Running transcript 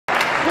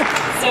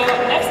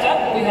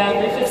up, we have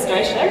Rufus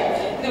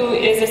Deuchler, who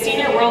is a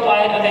senior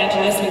worldwide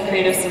evangelist with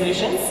Creative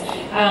Solutions.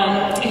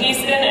 He's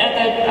been at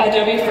the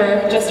Adobe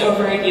for just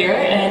over a year,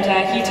 and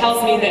he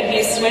tells me that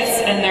he's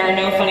Swiss and there are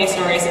no funny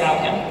stories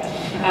about him.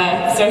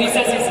 So he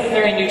says he's a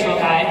very neutral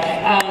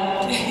guy.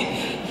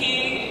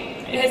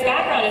 His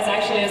background is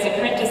actually as a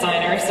print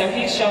designer, so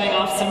he's showing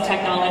off some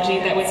technology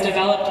that was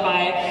developed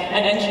by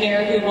an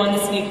engineer who won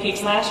the sneak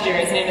peeks last year.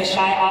 His name is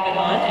Shai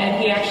Avidan,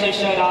 and he actually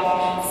showed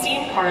off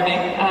scene carving,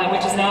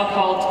 which is now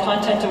called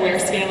content-aware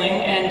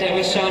scaling, and it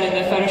was shown in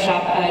the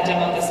Photoshop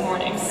demo this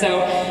morning.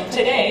 So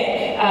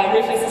today,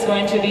 Rufus is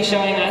going to be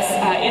showing us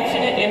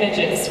infinite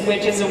images,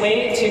 which is a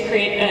way to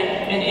create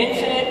an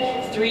infinite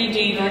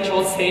 3D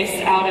virtual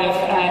space out of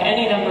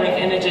any number of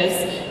images,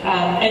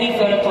 any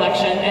photo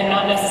collection, and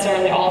not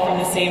necessarily all from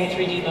the same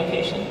 3D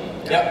location.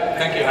 Yep,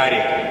 thank you, Heidi.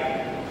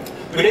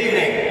 Good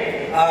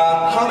evening.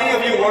 How many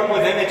of you work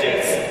with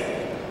images?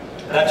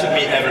 That should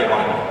be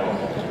everyone.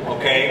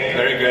 Okay,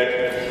 very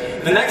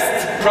good. The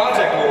next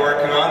project we're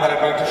working on that I'm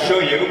going to show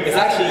you is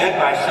actually led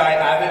by Shai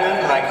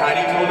Avidan, like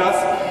Heidi told us.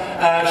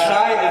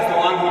 Shai is the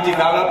one who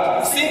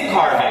developed scene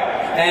carving.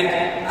 And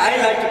I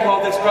like to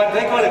call this project,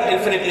 they call it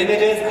infinite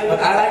images, but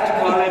I like to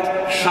call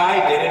it Shai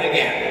did it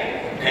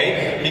again.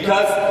 Okay?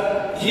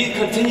 Because he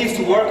continues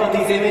to work on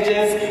these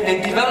images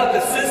and develop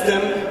a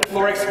system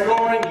for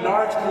exploring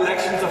large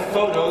collections of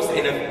photos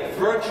in a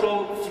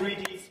virtual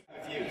 3D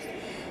view.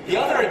 The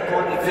other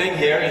important thing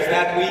here is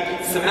that we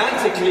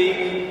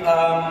semantically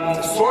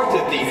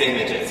sorted these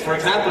images. For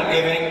example,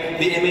 giving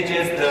the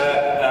images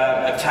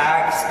a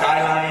tag,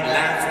 skyline,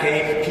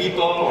 landscape,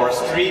 people, or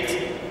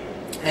street.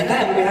 And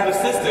then we have a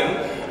system,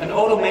 an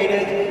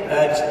automated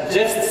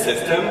gist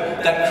system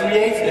that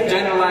creates a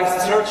generalized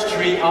search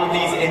tree on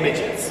these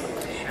images.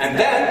 And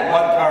then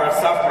what our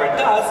software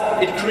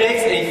does, it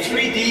creates a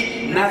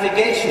 3D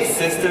navigation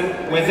system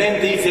within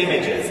these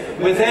images,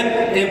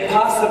 within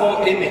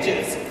impossible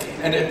images.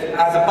 And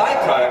as a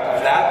byproduct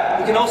of that,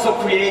 we can also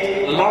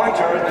create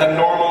larger than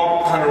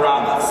normal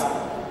panoramas.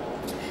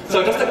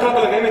 So just a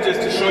couple of images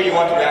to show you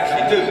what we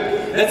actually do.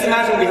 Let's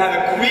imagine we have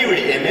a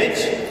query image,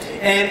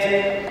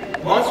 and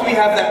once we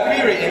have that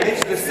query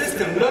image, the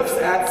system looks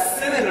at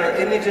similar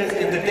images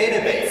in the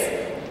database,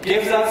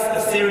 gives us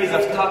a series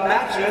of top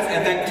matches,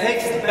 and then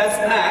takes the best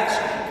match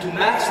to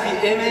match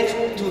the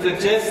image to the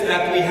gist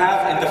that we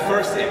have in the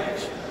first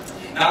image.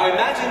 Now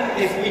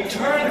imagine if we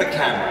turn the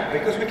camera,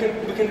 because we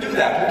can do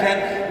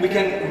that. We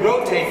can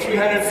rotate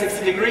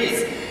 360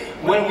 degrees.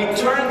 When we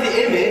turn the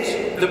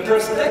image, the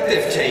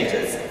perspective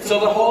changes, so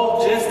the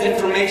whole gist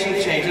information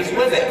changes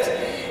with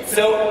it.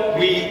 So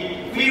we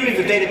query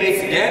the database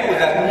again with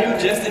that new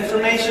gist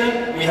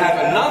information. We have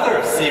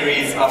another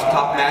series of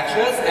top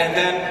matches, and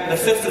then the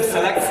system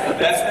selects the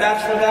best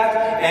match for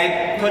that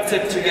and puts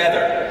it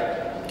together.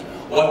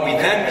 What we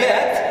then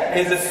get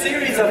is a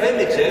series of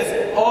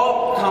images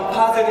all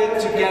composited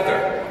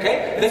together.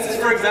 Okay? This is,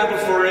 for example,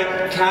 for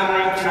a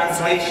camera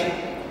translation.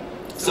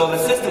 So the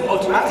system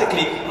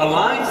automatically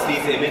aligns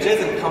these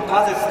images and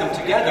composites them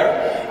together.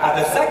 At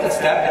the second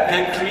step, it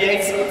then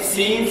creates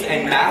scenes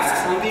and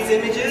masks on these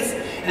images.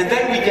 And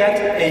then we get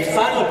a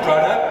final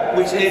product,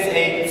 which is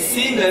a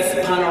seamless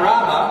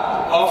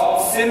panorama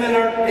of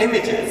similar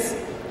images.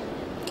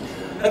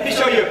 Let me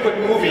show you a quick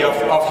movie of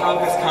how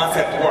this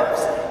concept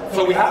works.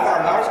 So we have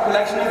our large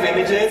collection of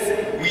images,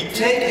 we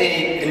take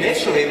an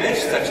initial image,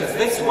 such as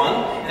this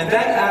one, and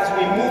then as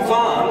we move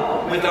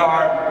on with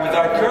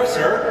our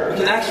cursor, we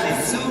can actually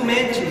zoom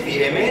into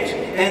the image,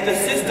 and the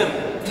system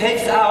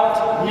takes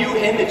out new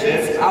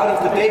images out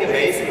of the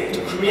database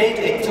to create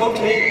a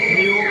totally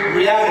new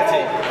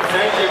reality.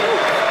 Thank you.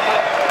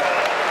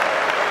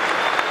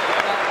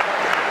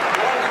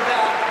 More than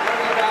that,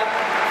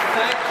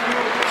 thank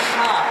you,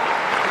 Shai.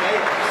 Okay?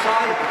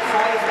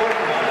 Shai is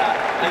working on that.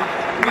 And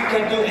we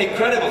can do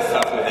incredible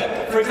stuff with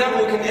it. For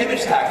example, we can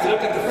image tag to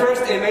look at the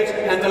first image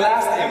and the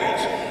last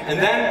image. And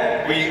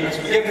then we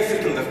give the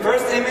system the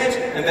first image,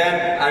 and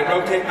then I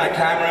rotate my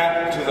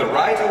camera to the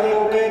right a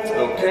little bit.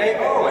 Okay,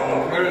 oh,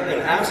 and we're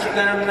in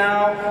Amsterdam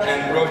now,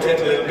 and rotate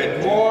a little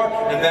bit more.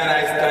 And then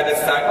I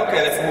decide,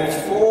 okay, let's move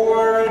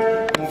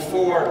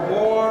forward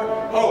more.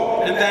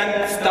 Oh, and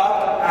then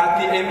stop at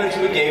the image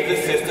we gave the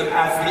system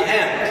as the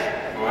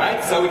end.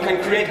 Alright, so we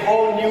can create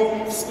whole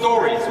new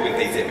stories with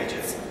these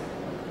images.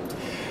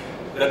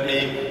 Let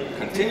me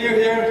continue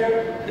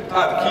here. The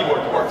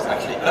keyboard works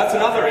actually. That's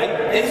another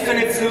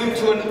infinite zoom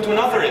to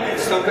another image.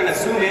 So I'm going to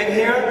zoom in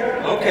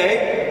here.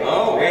 Okay.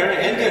 Oh, we're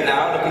in India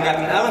now, looking at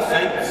an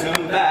elephant.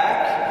 Zoom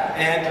back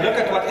and look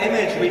at what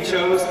image we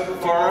chose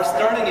for our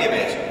starting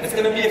image. It's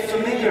going to be a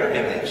familiar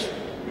image.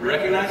 You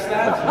recognize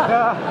that?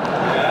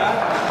 Yeah.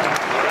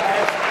 All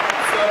right.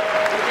 So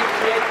we can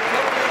create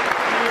totally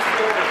new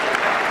stories.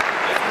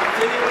 Let's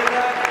continue with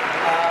that.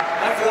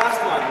 That's the last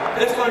one.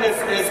 This one is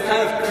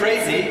kind of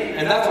crazy,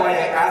 and that's why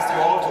I asked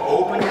you all to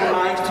open your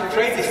minds to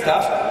crazy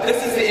stuff.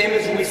 This is the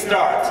image we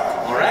start,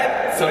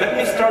 alright? So let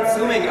me start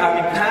zooming,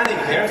 panning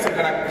here, so I'm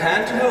going to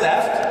pan to the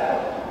left.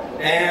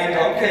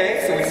 And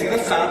okay, so we see the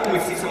fountain, we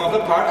see some of the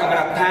part, I'm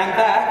going to pan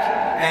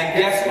back, and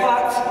guess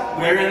what?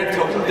 We're in a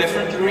totally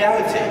different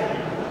reality.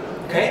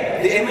 Okay?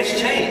 The image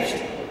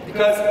changed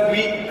because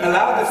we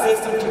allowed the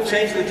system to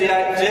change the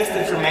gist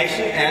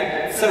information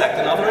and select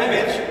another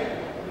image.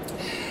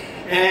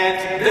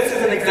 And this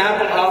is an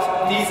example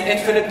of these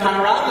infinite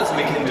panoramas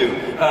we can do.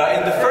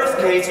 In the first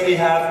case, we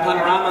have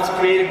panoramas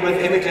created with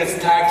images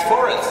tagged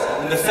forest.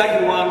 In the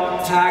second one,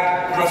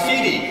 tagged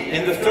graffiti.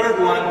 In the third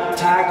one,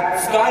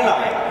 tagged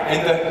skyline.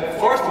 In the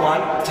fourth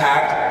one,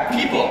 tagged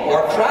people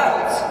or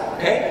crowds.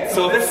 Okay?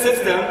 So this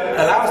system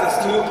allows us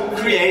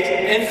to create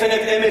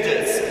infinite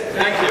images.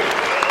 Thank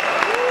you.